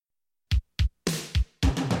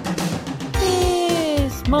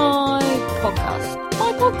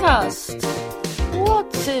podcast.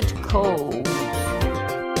 What's it called?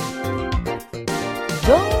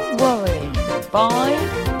 Don't Worry by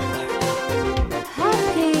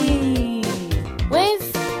Happy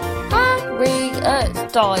with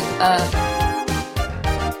Harriet Dyer.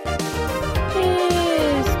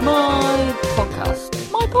 Here's my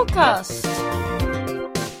podcast. My podcast.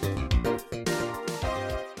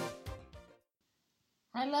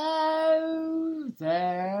 Hello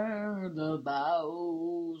there, the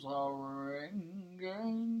bells are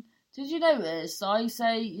ringing. Did you notice I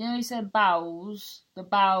say, you said bells, the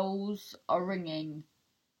bells are ringing.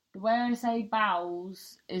 The way I say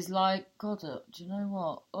bells is like, God, do you know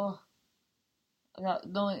what?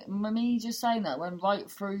 Me just saying that went right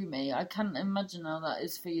through me. I can't imagine how that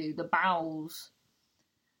is for you. The bells.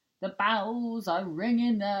 The bells are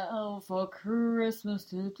ringing now for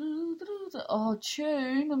Christmas. Oh,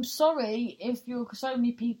 tune. I'm sorry if so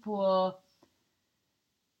many people are a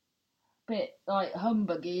bit like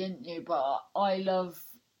humbuggy, aren't you? But I love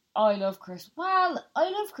Christmas. Well,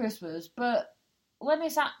 I love Christmas, but when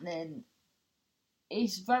it's happening,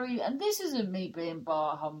 it's very. And this isn't me being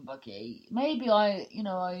bar humbuggy. Maybe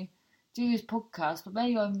I do this podcast, but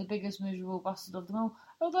maybe I'm the biggest miserable bastard of them all.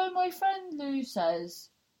 Although my friend Lou says.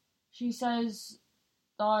 She says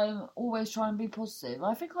I'm always trying to be positive.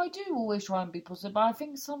 I think I do always try and be positive, but I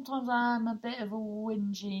think sometimes I am a bit of a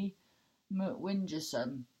whingersome.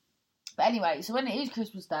 But anyway, so when it is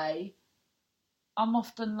Christmas Day, I'm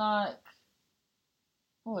often like,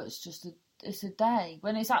 it's a day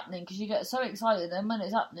when it's happening, because you get so excited, and when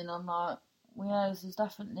it's happening, I'm like, well, yeah, this is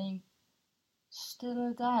definitely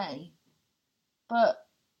still a day. But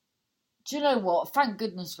do you know what? Thank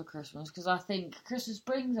goodness for Christmas, because I think Christmas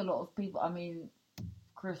brings a lot of people. I mean,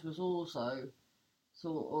 Christmas also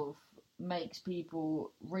sort of makes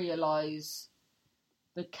people realise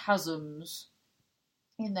the chasms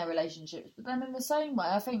in their relationships. But then in the same way,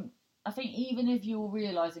 I think even if you're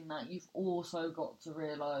realising that, you've also got to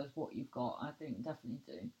realise what you've got. I think definitely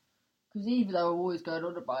do. Because even though I'm always going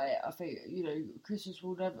on about it, I think, Christmas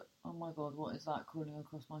will never... Oh my God, what is that crawling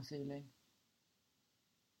across my ceiling?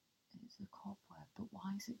 It's a cobweb, but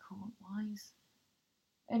why is it called?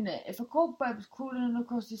 Isn't it? If a cobweb's crawling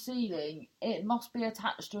across the ceiling, it must be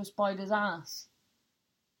attached to a spider's ass.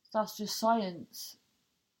 That's just science.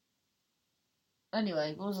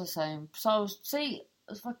 Anyway, what was I saying? So,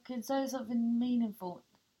 if I could say something meaningful.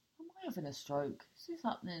 Am I having a stroke? Is this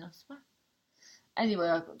happening? I swear. Anyway,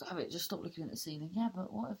 I've got to have it. Just stop looking at the ceiling. Yeah,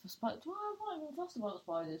 but what if a spider... I'm not even fussed about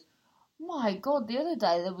spiders. My God, the other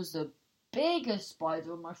day there was the biggest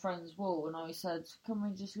spider on my friend's wall, and I said, can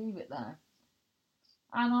we just leave it there?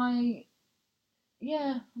 And I'm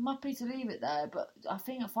happy to leave it there, but I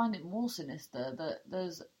find it more sinister that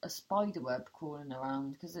there's a spider web crawling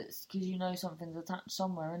around, because something's attached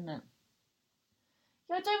somewhere, isn't it?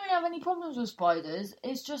 Yeah, I don't really have any problems with spiders.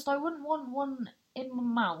 It's just I wouldn't want one in my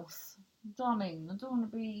mouth. Do you know what I mean? I don't want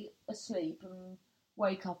to be asleep and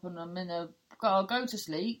wake up and I'll go to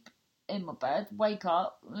sleep in my bed, wake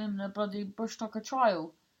up in a bloody bush tucker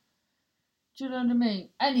trial. Do you know what I mean?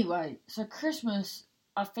 Anyway, so Christmas,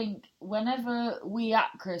 I think whenever we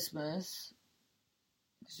at Christmas,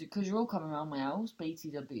 because you're all coming around my house,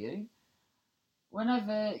 BTW,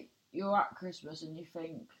 whenever you're at Christmas and you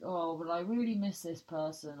think, oh, but I really miss this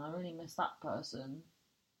person, I really miss that person,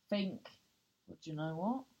 think, well, do you know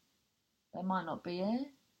what? They might not be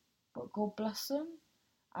here, but God bless them.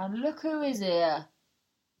 And look who is here.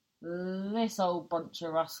 This old bunch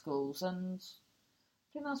of rascals, and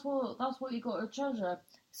I think that's what you got to treasure.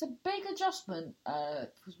 It's a big adjustment,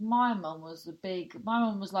 because my mum was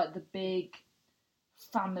like the big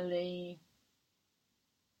family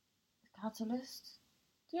catalyst.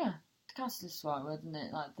 Yeah, the catalyst is the right word, isn't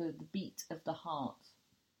it? Like the beat of the heart.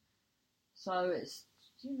 So it's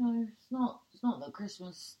it's not that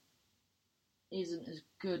Christmas isn't as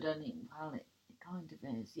good well, it kind of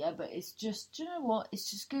is, yeah, but it's just, do you know what? It's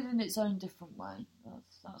just good in its own different way.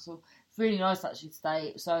 That's all. It's really nice actually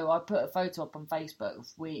today. So I put a photo up on Facebook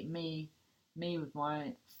of me with my,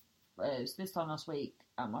 it was this time last week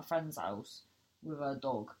at my friend's house with her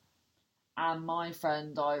dog. And my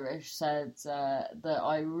friend Irish said that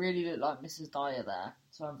I really look like Mrs. Dyer there.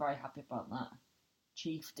 So I'm very happy about that.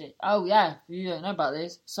 Chief did. Oh yeah, you don't know about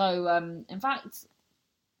this. So in fact,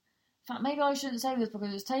 maybe I shouldn't say this,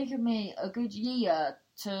 because it's taken me a good year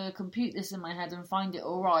to compute this in my head and find it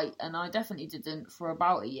alright, and I definitely didn't for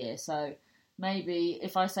about a year, so maybe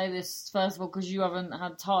if I say this, first of all, because you haven't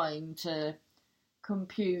had time to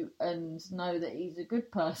compute and know that he's a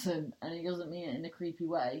good person and he doesn't mean it in a creepy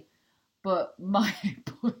way, but my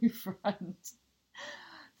boyfriend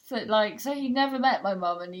But like, so he never met my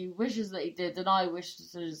mum, and he wishes that he did, and I wish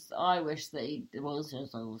that he was.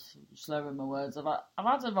 I was slurring my words. I've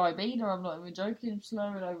had a Ribena. I'm not even joking. I'm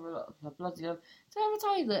slurring over a lot of bloody. Did I ever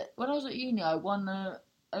tell you that when I was at uni, I won a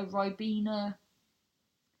Ribena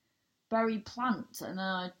berry plant, and then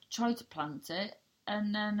I tried to plant it,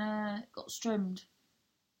 and then got strimmed.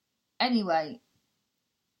 Anyway,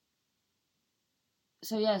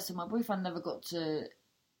 so yeah, so my boyfriend never got to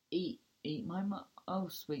eat my mum. Oh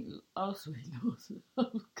sweet Lord!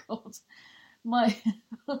 Oh God, my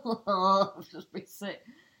I've just been sick.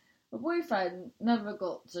 My boyfriend never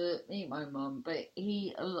got to meet my mum, but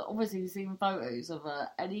he obviously seen photos of her,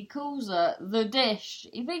 and he calls her the Dish.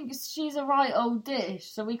 He thinks she's a right old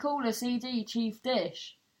dish, so we call her CD Chief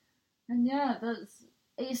Dish. And yeah,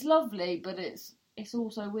 it's lovely, but it's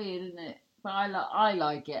also weird, isn't it? But I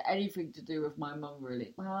like it. Anything to do with my mum,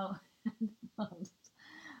 really. Well, I don't know.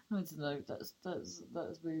 Let's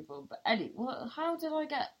move on. But anyway, how did I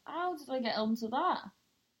get onto that?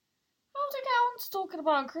 How did I get on to talking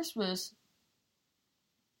about Christmas?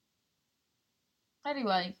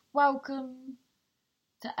 Anyway, welcome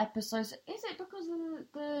to episodes. Is it because of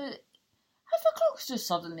the has the clock's just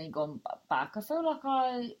suddenly gone back? I feel like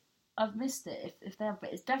I've missed it. If they have,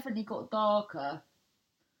 but it's definitely got darker.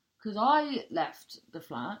 Because I left the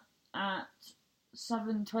flat at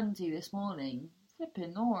 7:20 this morning.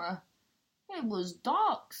 Flipping Nora, it was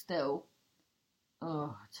dark still.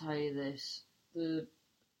 Oh, I tell you this,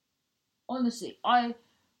 honestly,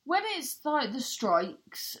 when it's like the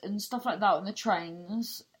strikes and stuff like that on the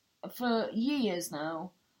trains, for years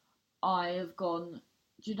now, I have gone,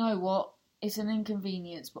 do you know what? It's an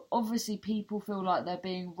inconvenience, but obviously people feel like they're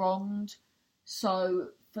being wronged. So,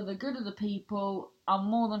 for the good of the people, I'm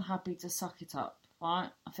more than happy to suck it up,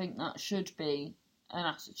 right? I think that should be an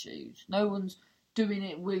attitude. No one's doing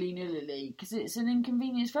it willy-nilly, because it's an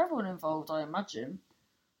inconvenience for everyone involved, I imagine.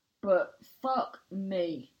 But fuck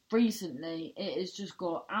me. Recently, it has just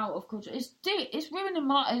got out of control. It's ruining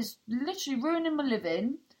it's literally ruining my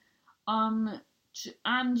living. And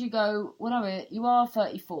you go, well, you are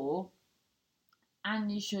 34,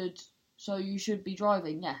 and you should be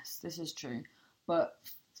driving. Yes, this is true. But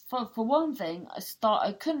for one thing,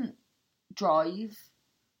 I couldn't drive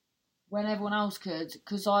when everyone else could,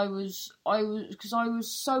 because I was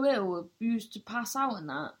so ill, used to pass out and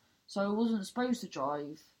that, so I wasn't supposed to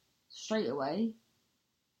drive straight away.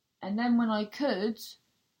 And then when I could,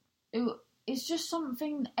 it's just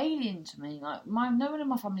something alien to me. Like no one in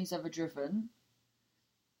my family's ever driven,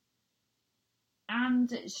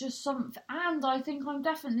 and it's just something. And I think I'm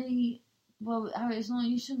definitely it's not.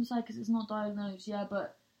 You shouldn't say because it's not diagnosed. Yeah,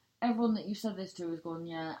 but everyone that you said this to has gone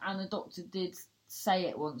yeah, and the doctor did say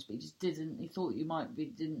it once, but he just didn't. He thought you might be,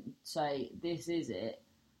 didn't say this is it.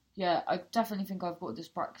 Yeah, I definitely think I've got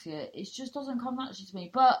dyspraxia. It just doesn't come naturally to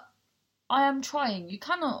me, but I am trying. You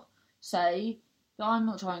cannot say that I'm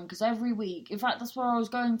not trying, because every week, in fact, that's where I was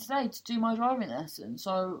going today to do my driving lesson,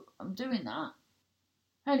 so I'm doing that.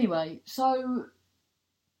 Anyway,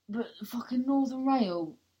 but fucking Northern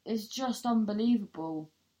Rail is just unbelievable.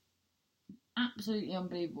 Absolutely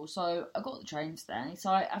unbelievable. So I got the train today. So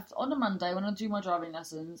on a Monday when I do my driving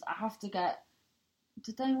lessons, I have to get.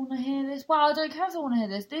 Did they want to hear this? Well, I don't care if they want to hear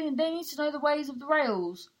this. They need to know the ways of the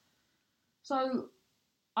rails. So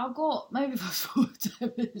I've got maybe fast forward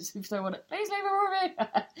 10 minutes if they want it. Please leave a review.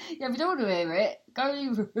 Yeah, if you don't want to hear it, go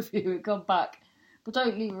leave a review and come back. But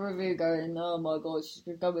don't leave a review going, oh my god, she's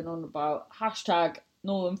been going on about hashtag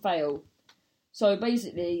Northern Fail. So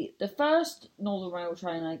basically, the first Northern Rail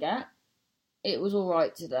train I get, it was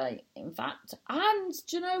alright today, in fact. And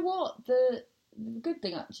do you know what? The good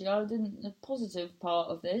thing, actually, the positive part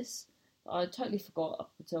of this, I totally forgot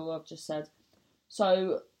up until I've just said.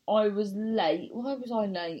 So I was late. Why was I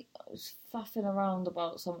late? I was faffing around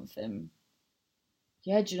about something.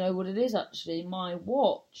 Yeah, do you know what it is, actually? My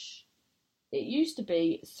watch. It used to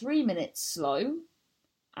be 3 minutes slow,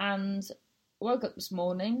 and I woke up this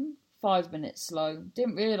morning 5 minutes slow.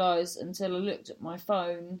 Didn't realise until I looked at my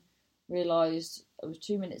phone, realised I was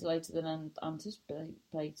 2 minutes later than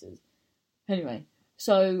anticipated. Anyway,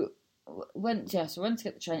 so went to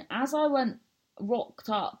get the train. As I rocked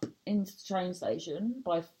up into the train station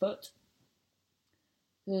by foot,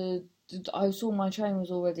 I saw my train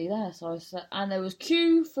was already there. So I said, and there was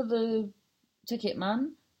queue for the ticket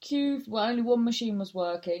man. Only one machine was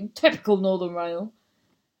working. Typical Northern Rail.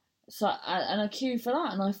 So and a queue for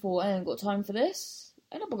that, and I thought, I ain't got time for this.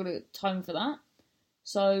 I ain't got time for that.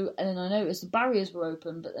 So, and then I noticed the barriers were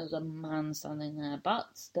open, but there was a man standing there.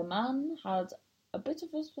 But the man had a bit of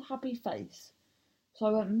a happy face. So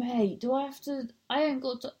I went, mate,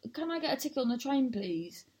 can I get a ticket on the train,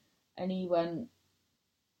 please? And he went,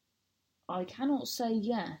 I cannot say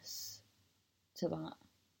yes to that.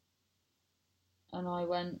 And I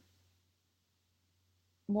went,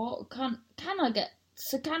 what? Can I get a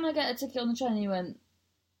ticket on the train? And he went,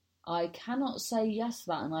 I cannot say yes to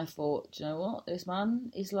that. And I thought, do you know what? This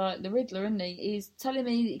man is like the Riddler, isn't he? He's telling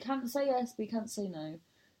me that he can't say yes, but he can't say no.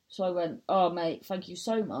 So I went, oh, mate, thank you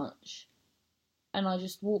so much. And I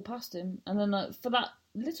just walked past him. And then for that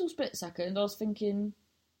little split second, I was thinking,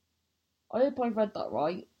 I hope I read that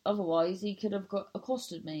right. Otherwise, he could have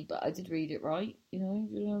accosted me. But I did read it right, you know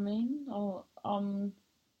what I mean?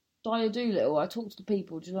 Dyer Doolittle, I talk to the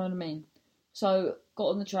people, do you know what I mean? So, got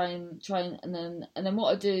on the train, and then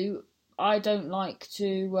what I do, I don't like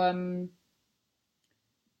to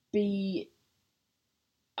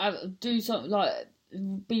do something like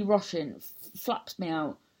be rushing, flaps me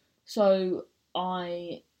out. So what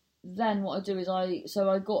I do is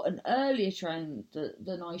I got an earlier train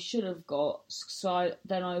than I should have got. So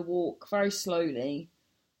then I walk very slowly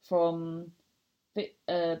from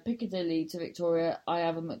Piccadilly to Victoria. I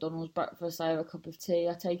have a McDonald's breakfast. I have a cup of tea.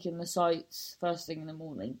 I take in the sights first thing in the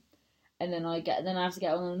morning, and then I have to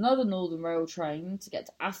get on another Northern Rail train to get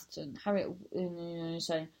to Atherton. Harriet,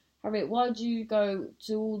 saying, Harriet, why do you go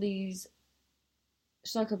to all these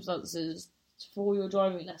circumstances for your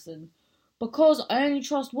driving lesson? Because I only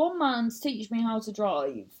trust one man to teach me how to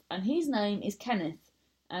drive, and his name is Kenneth,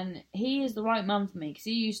 and he is the right man for me because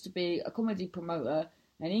he used to be a comedy promoter,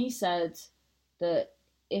 and he said that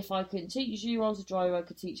if I can teach you how to drive, I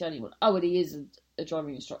could teach anyone. Oh, and he is a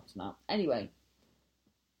driving instructor now. Anyway,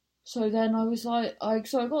 so then I was like,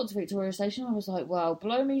 so I got to Victoria Station. I was like, well,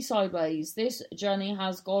 blow me sideways. This journey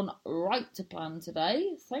has gone right to plan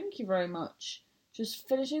today. Thank you very much. Just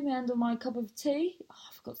finishing the end of my cup of tea. Oh,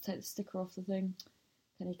 I forgot to take the sticker off the thing.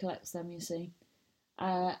 Kenny collects them, you see.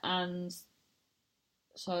 And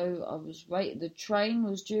so I was waiting. The train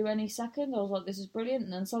was due any second. I was like, this is brilliant.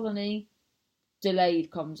 And then suddenly,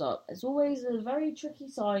 delayed comes up. It's always a very tricky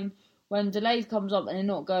sign when delayed comes up and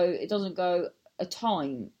it doesn't go a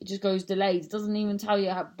time. It just goes delayed. It doesn't even tell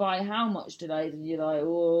you by how much delayed. And you're like,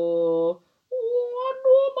 oh,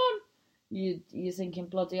 Norman. You're thinking,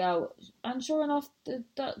 bloody hell. And sure enough,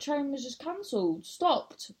 that train was just cancelled,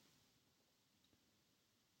 stopped.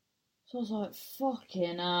 So I was like,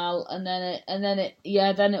 fucking hell. And then it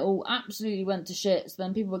all absolutely went to shit. So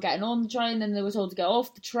then people were getting on the train, then they were told to get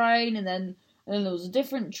off the train, and then there was a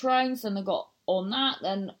different train, so then I got on that,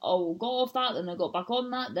 then I got off that, then I got back on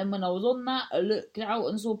that, then when I was on that, I looked out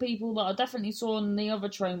and saw people that I definitely saw on the other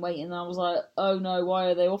train waiting, and I was like, oh no, why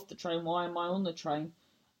are they off the train? Why am I on the train?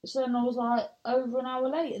 So then I was like, over an hour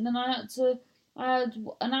late, and then I had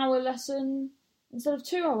an hour lesson instead of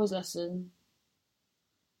 2 hours lesson.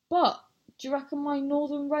 But, do you reckon my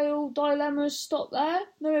Northern Rail dilemma's stopped there?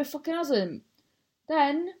 No, it fucking hasn't.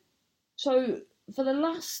 Then, so, for the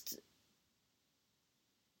last,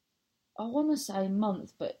 I want to say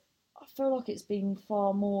month, but I feel like it's been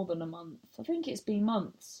far more than a month. I think it's been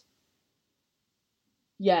months.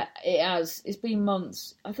 Yeah, it has. It's been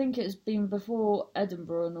months. I think it's been before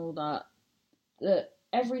Edinburgh and all that. That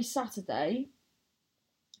every Saturday,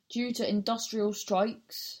 due to industrial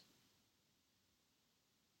strikes,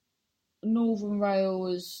 Northern Rail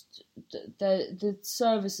is the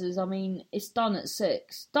services. I mean, it's done at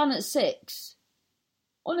 6. Done at 6.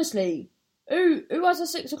 Honestly, who has a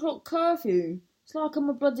 6 o'clock curfew? It's like I'm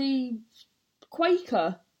a bloody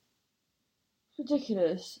Quaker. It's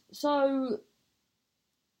ridiculous. So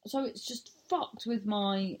it's just fucked with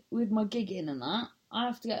my gigging and that. I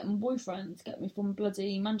have to get my boyfriend to get me from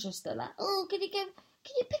bloody Manchester. Like, oh, can you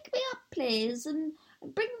pick me up, please, and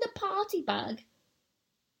bring the party bag?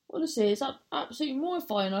 Honestly, it's absolutely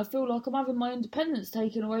mortifying. I feel like I'm having my independence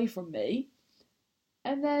taken away from me.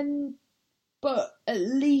 And then, but at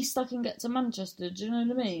least I can get to Manchester. Do you know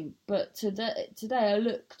what I mean? But today I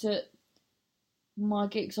looked at my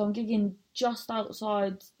gig, so I'm gigging just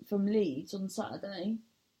outside from Leeds on Saturday.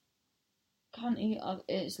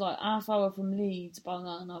 It's like half hour from Leeds,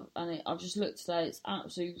 I've just looked today. It's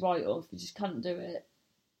absolutely right off. You just can't do it.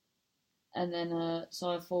 And then,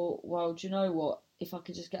 so I thought, well, do you know what? If I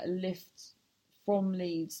could just get a lift from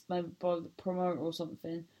Leeds, maybe by the promoter or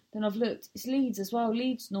something. Then I've looked. It's Leeds as well.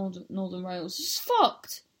 Leeds Northern Rail. It's just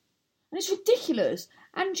fucked, and it's ridiculous.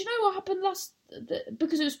 And do you know what happened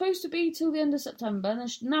because it was supposed to be till the end of September,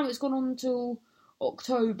 and now it's gone on until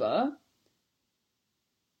October.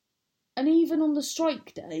 And even on the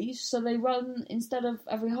strike days, so they run, instead of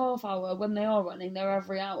every half hour when they are running, they're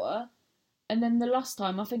every hour. And then the last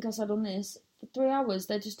time, I think I said on this, for 3 hours,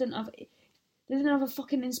 they just didn't have... They didn't have a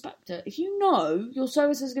fucking inspector. If you know your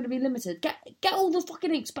service is going to be limited, get all the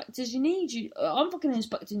fucking inspectors you need. I'm fucking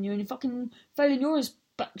inspecting you, and you're fucking failing your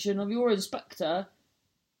inspection of your inspector.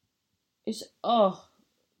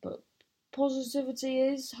 But positivity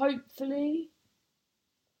is, hopefully,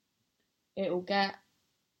 it'll get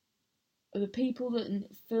the people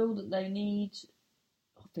that feel that they need.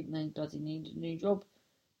 I think they bloody need a new job.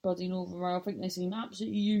 Bloody Northern Rail. I think they seem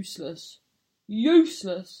absolutely useless.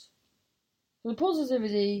 Useless. So the positive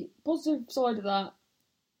side of that,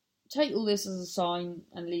 take all this as a sign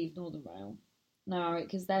and leave Northern Rail. No,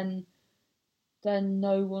 because then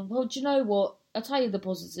no one... Well, do you know what? I'll tell you the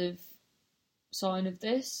positive sign of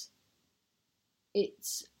this.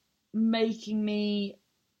 It's making me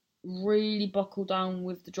really buckle down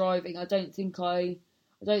with the driving. I don't think I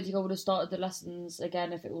would have started the lessons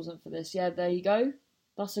again if it wasn't for this. Yeah, there you go.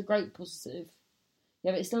 That's a great positive.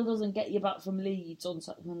 Yeah, but it still doesn't get you back from Leeds on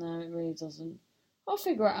Saturday. No, it really doesn't. I'll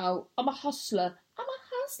figure it out. I'm a hustler,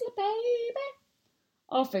 baby.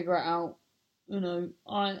 I'll figure it out. You know,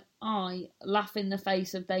 I laugh in the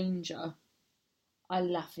face of danger. I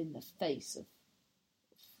laugh in the face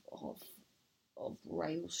of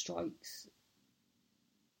rail strikes.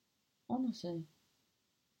 Honestly.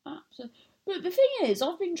 Absolutely. But the thing is,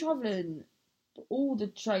 I've been travelling all the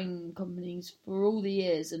train companies for all the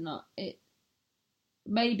years, and it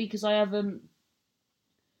maybe because I haven't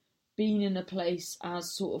been in a place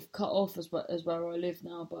as sort of cut off as where I live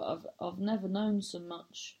now, but I've never known so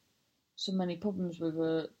many problems with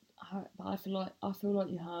it. I feel like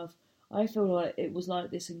you have. I feel like it was like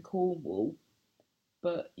this in Cornwall,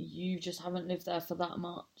 but you just haven't lived there for that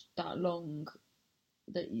long,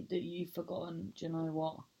 that you've forgotten. Do you know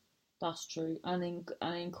what? That's true. And in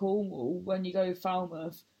Cornwall, when you go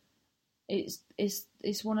Falmouth, it's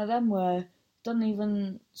one of them where it doesn't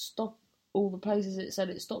even stop all the places it said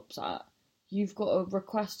it stops at. You've got to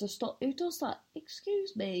request a stop. Who does that?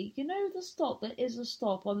 Excuse me, you know the stop that is a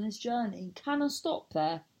stop on this journey? Can I stop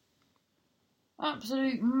there?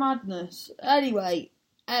 Absolute madness. Anyway,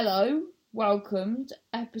 hello, welcome to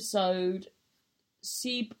episode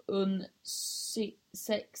 67. Is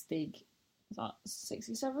that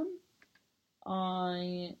 67?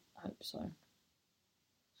 I hope so.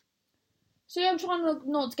 So yeah, I'm trying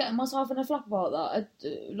not to get myself in a flap about that.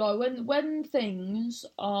 Like when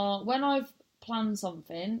I've planned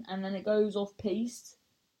something and then it goes off piste,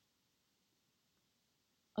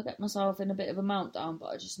 I get myself in a bit of a meltdown. But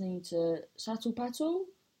I just need to settle petal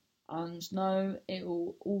and know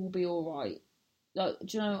it'll all be all right. Like,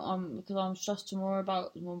 do you know, because I'm stressed tomorrow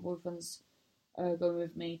about my boyfriend's going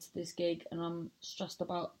with me to this gig, and I'm stressed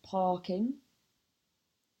about parking.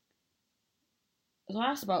 So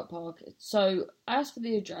I asked about parking. So I asked for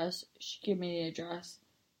the address. She gave me the address,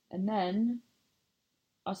 and then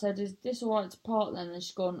I said, "Is this alright to park then?" And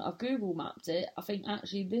she's gone, "I've Google mapped it. I think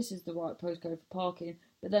actually this is the right postcode for parking."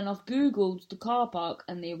 But then I've Googled the car park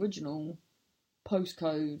and the original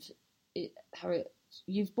postcode.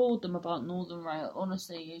 You've bored them about Northern Rail.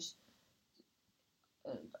 Honestly,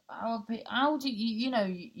 how do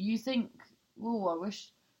you think? Oh, I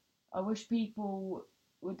wish people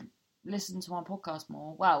would listen to my podcast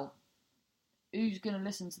more. Well, who's going to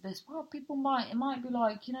listen to this? Well, it might be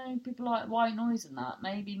like, people like white noise and that.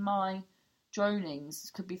 Maybe my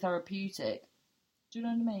dronings could be therapeutic. Do you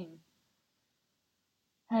know what I mean?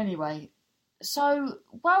 Anyway, so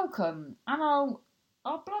welcome, and I'll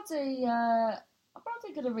bloody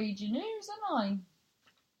gonna read your news, aren't I?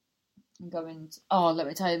 I'm going to, let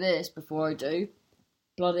me tell you this before I do.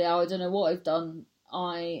 Bloody hell, I don't know what I've done.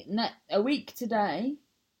 A week today.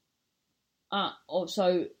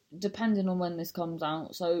 So depending on when this comes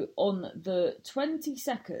out, so on the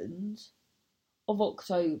 22nd of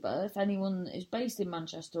October, if anyone is based in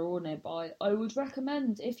Manchester or nearby, I would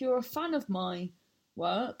recommend, if you're a fan of my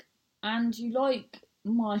work and you like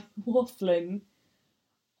my waffling,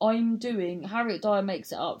 I'm doing Harriet Dyer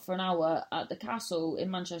Makes It Up for an hour at the Castle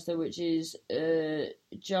in Manchester, which is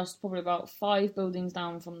just probably about 5 buildings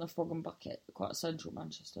down from the Frog and Bucket, quite central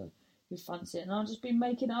Manchester. If you fancy it, and I'll just be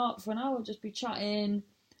making it up for an hour, just be chatting.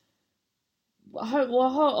 I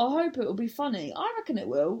hope it will be funny. I reckon it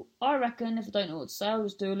will. I reckon if I don't know what to say, I'll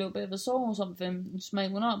just do a little bit of a song or something, just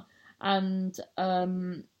make one up. And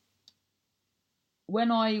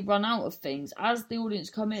when I run out of things, as the audience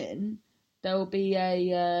come in, there will be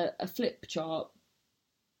a flip chart.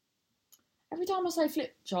 Every time I say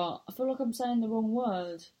flip chart, I feel like I'm saying the wrong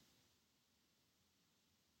word.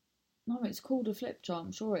 No, it's called a flip chart.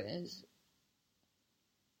 I'm sure it is.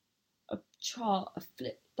 A chart, a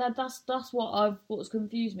flip. That's what's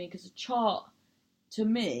confused me, because a chart to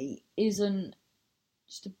me isn't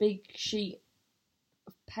just a big sheet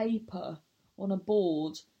paper on a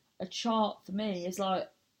board, a chart for me is like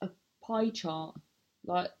a pie chart,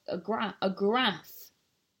 like a graph.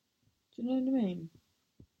 Do you know what I mean?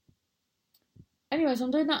 Anyway, so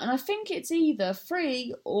I'm doing that, and I think it's either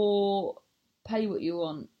free or pay what you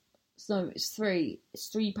want. So it's £3. It's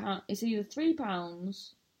 £3. It's either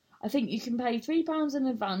 £3. I think you can pay £3 in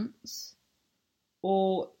advance,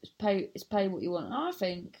 or it's pay what you want. And I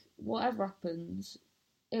think whatever happens,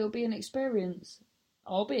 it'll be an experience.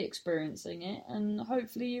 I'll be experiencing it, and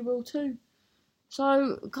hopefully you will too.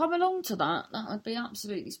 So come along to that. That would be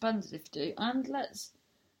absolutely splendid if you do. And let's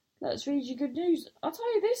read you good news. I'll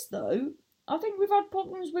tell you this though. I think we've had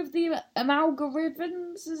problems with the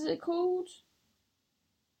amalgorithms. Is it called?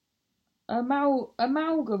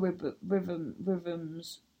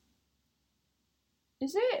 Amalgorithms.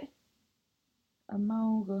 Is it?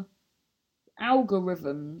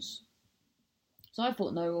 Algorithms. So I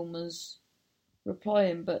thought no one was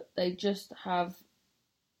replying, but they just have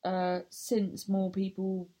since more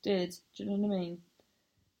people did. Do you know what I mean?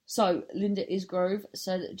 So Linda Isgrove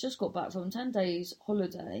said just got back from 10 days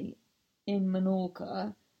holiday in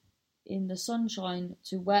Menorca in the sunshine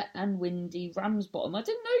to wet and windy Ramsbottom. I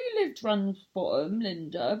didn't know you lived Ramsbottom,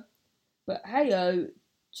 Linda, but hey-oh,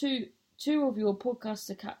 two of your podcasts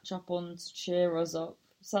to catch up on to cheer us up.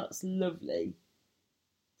 So that's lovely.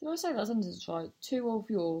 Did I say that sentence right?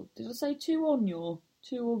 Did I say two of your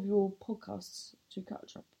podcasts to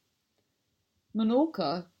catch up?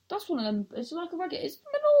 Menorca, that's one of them. It's like a regular. It's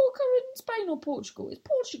Menorca in Spain or Portugal. It's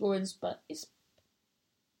Portugal in Spain. Is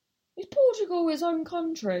Portugal its own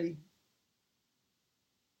country?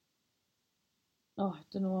 Oh, I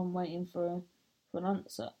don't know. I'm waiting for an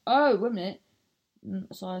answer. Oh, wait a minute.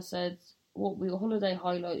 So I said, what were your holiday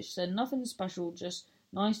highlights? She said, nothing special, just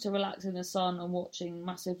nice to relax in the sun and watching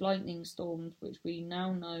massive lightning storms, which we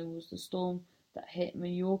now know was the storm that hit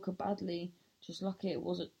Mallorca badly. Just lucky it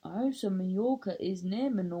wasn't. Oh, so Mallorca is near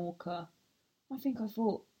Menorca. I think I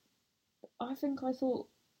thought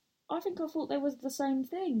they was the same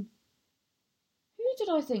thing. Who did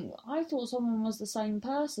I think? I thought someone was the same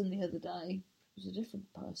person the other day. It was a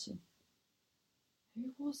different person.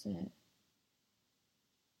 Who was it?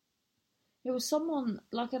 It was someone,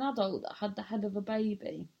 like an adult, that had the head of a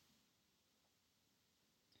baby.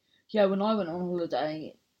 Yeah, when I went on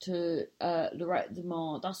holiday to Lloret de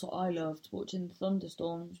Mar, that's what I loved, watching the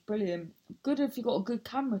thunderstorms. Brilliant. Good if you got a good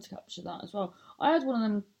camera to capture that as well. I had one of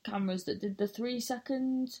them cameras that did the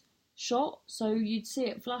 3-second shot, so you'd see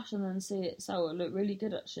it flash and then see it settle. It looked really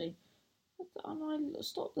good, actually. And I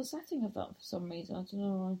stopped the setting of that for some reason. I don't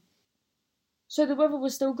know why. So the weather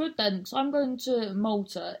was still good then, because I'm going to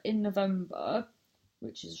Malta in November,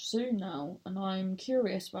 which is soon now, and I'm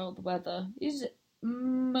curious about the weather. Is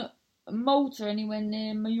Malta anywhere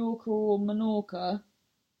near Mallorca or Menorca?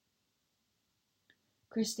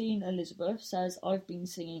 Christine Elizabeth says, I've been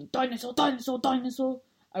singing Dinosaur, Dinosaur, Dinosaur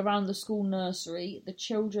around the school nursery. The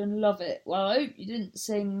children love it. Well, I hope you didn't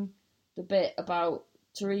sing the bit about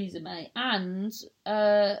Theresa May. And,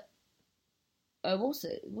 what's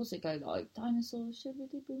it go like? Dinosaur,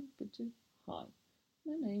 shibbity boom, hi,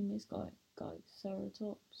 my name is Guy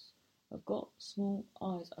Ceratops. I've got small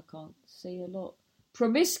eyes, I can't see a lot.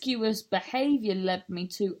 Promiscuous behaviour led me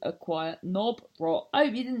to a quiet knob rot. I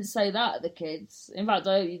hope you didn't say that at the kids. In fact,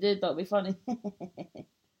 I hope you did. That'd be funny.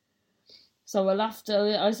 So I laughed.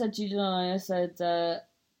 I said to you tonight, I said,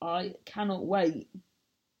 I cannot wait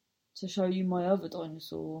to show you my other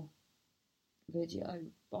dinosaur video.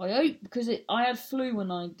 But I hope, because I had flu when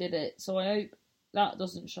I did it, so I hope that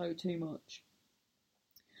doesn't show too much.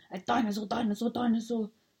 A dinosaur, dinosaur, dinosaur.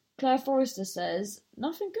 Claire Forrester says,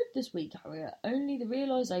 nothing good this week, Harriet. Only the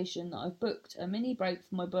realisation that I've booked a mini break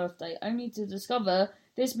for my birthday, only to discover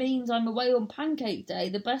this means I'm away on Pancake Day,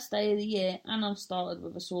 the best day of the year, and I've started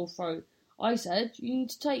with a sore throat. I said, you need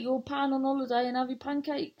to take your pan on holiday and have your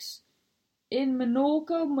pancakes in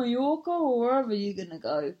Menorca, Mallorca, or wherever you're going to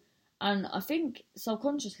go. And I think,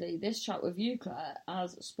 subconsciously, this chat with you, Claire,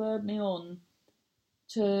 has spurred me on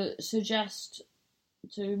to suggest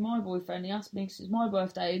to my boyfriend. He asked me, because it's my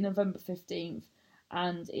birthday, November 15th,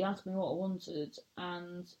 and he asked me what I wanted,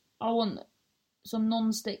 and I want some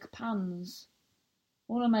non-stick pans.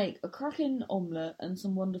 I want to make a cracking omelette and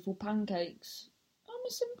some wonderful pancakes. I'm a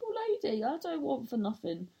simple lady. I don't want for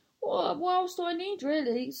nothing. What else do I need,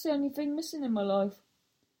 really? It's the only thing missing in my life.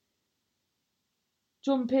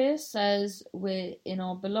 John Pierce says we're in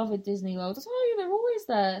our beloved Disney World. I tell you, they're always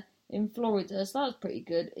there in Florida, so that's pretty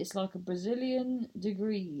good. It's like a Brazilian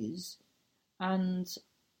degrees, and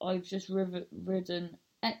I've just ridden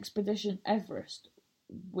Expedition Everest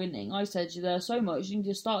winning. I said, you're there so much, you need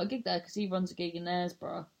to start a gig there, because he runs a gig in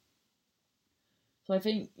Knaresborough. So I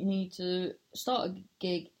think you need to start a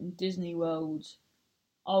gig in Disney World.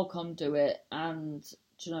 I'll come do it, and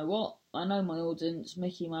do you know what? I know my audience,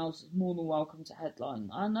 Mickey Mouse, is more than welcome to headline.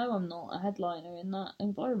 I know I'm not a headliner in that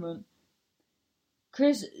environment.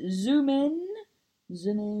 Chris, zoom in.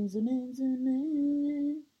 Zoom in, zoom in, zoom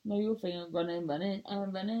in. No, you're thinking running.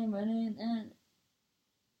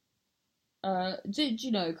 Do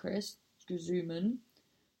you know, Chris, zoom in,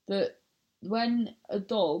 that when a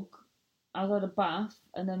dog has had a bath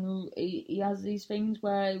and then he has these things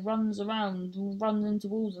where he runs around, runs into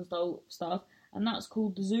walls and stuff, and that's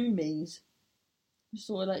called the zoomies. Just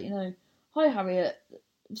sort of let you know. Hi, Harriet.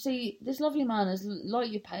 See, this lovely man has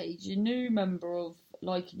liked your page, a new member of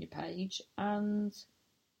liking your page, and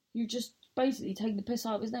you just basically take the piss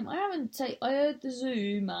out of his name. I heard the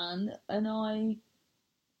zoo man, and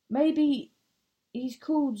maybe he's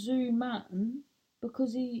called Zoo Man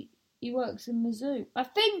because he works in the zoo. I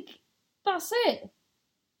think that's it.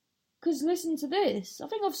 Because listen to this. I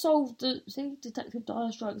think I've solved Detective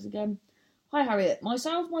Dyer strikes again. Hi, Harriet.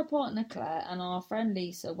 Myself, my partner Claire, and our friend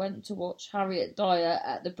Lisa went to watch Harriet Dyer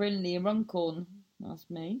at the Brindley in Runcorn. That's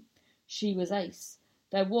me. She was ace.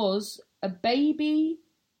 There was a baby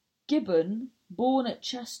gibbon born at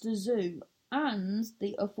Chester Zoo, and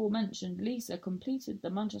the aforementioned Lisa completed the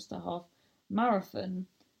Manchester Half Marathon.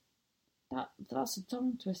 That's a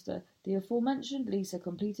tongue twister. The aforementioned Lisa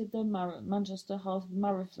completed the Manchester Half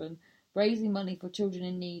Marathon, raising money for children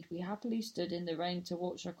in need. We happily stood in the rain to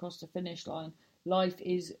watch her cross the finish line. Life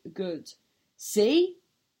is good. See?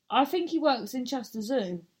 I think he works in Chester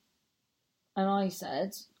Zoo. And I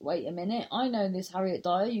said, wait a minute, I know this Harriet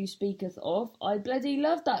Dyer you speaketh of. I bloody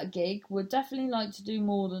love that gig. Would definitely like to do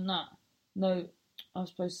more than that. No, I was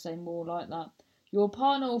supposed to say more like that. Your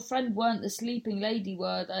partner or friend weren't the sleeping lady,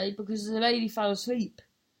 were they? Because the lady fell asleep.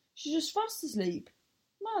 She's just fast asleep.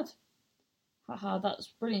 Mad. Haha, that's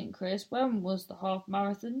brilliant, Chris. When was the half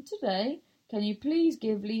marathon? Today. Can you please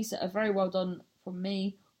give Lisa a very well done from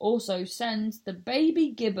me? Also, send the baby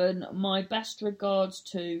gibbon my best regards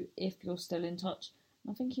to, if you're still in touch.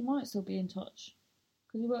 I think he might still be in touch,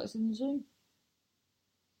 because he works in the zoo.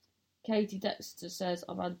 Katie Dexter says,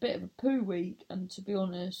 I've had a bit of a poo week, and to be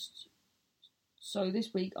honest, so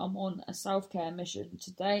this week I'm on a self-care mission.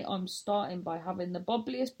 Today I'm starting by having the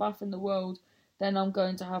bubbliest bath in the world, then I'm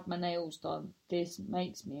going to have my nails done. This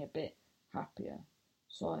makes me a bit happier.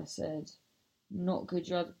 So I said, not good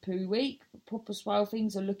you had a poo week, but proper swell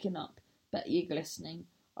things are looking up. Bet you're glistening.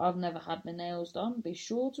 I've never had my nails done. Be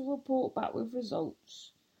sure to report back with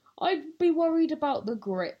results. I'd be worried about the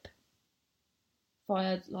grip. If I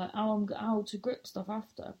had, how to grip stuff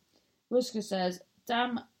after. Ruska says,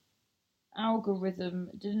 damn algorithm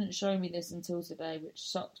didn't show me this until today, which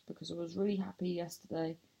sucks because I was really happy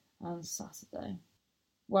yesterday and Saturday.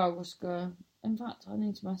 Well, Ruska, in fact, I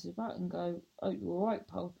need to message back and go, oh, you're alright,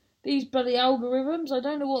 pal. These bloody algorithms, I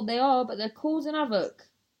don't know what they are, but they're causing havoc,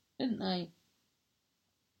 didn't they?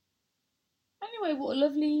 Anyway, what a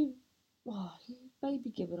lovely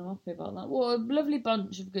baby gibbon, I'm happy about that. What a lovely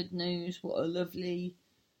bunch of good news. What a lovely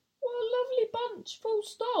bunch, full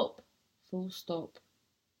stop. Full stop.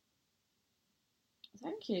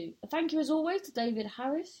 Thank you. Thank you as always to David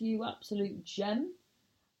Harris, you absolute gem.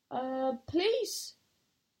 Please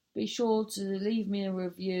be sure to leave me a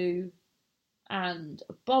review. And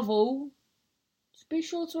above all, just be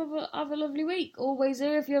sure to have a lovely week. Always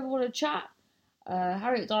here if you ever want to chat.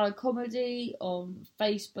 Harriet Dyer Comedy on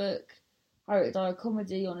Facebook, Harriet Dyer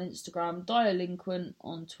Comedy on Instagram, Dialinquent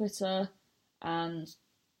on Twitter, and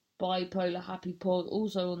Bipolar Happy Pod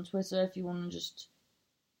also on Twitter if you want to just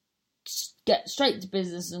get straight to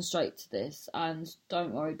business and straight to this. And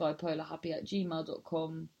don't worry,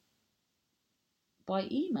 bipolarhappy@gmail.com by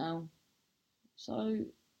email. So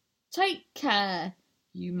take care,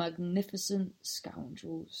 you magnificent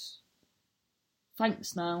scoundrels.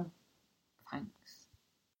 Thanks now. Thanks.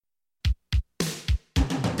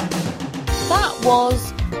 That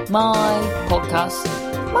was my podcast.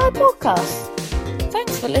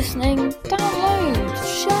 Thanks for listening. Download,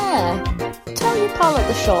 share, tell your pal at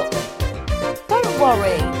the shop. Don't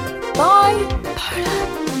worry. Bye.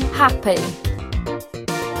 Happy.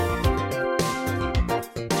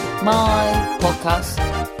 My podcast.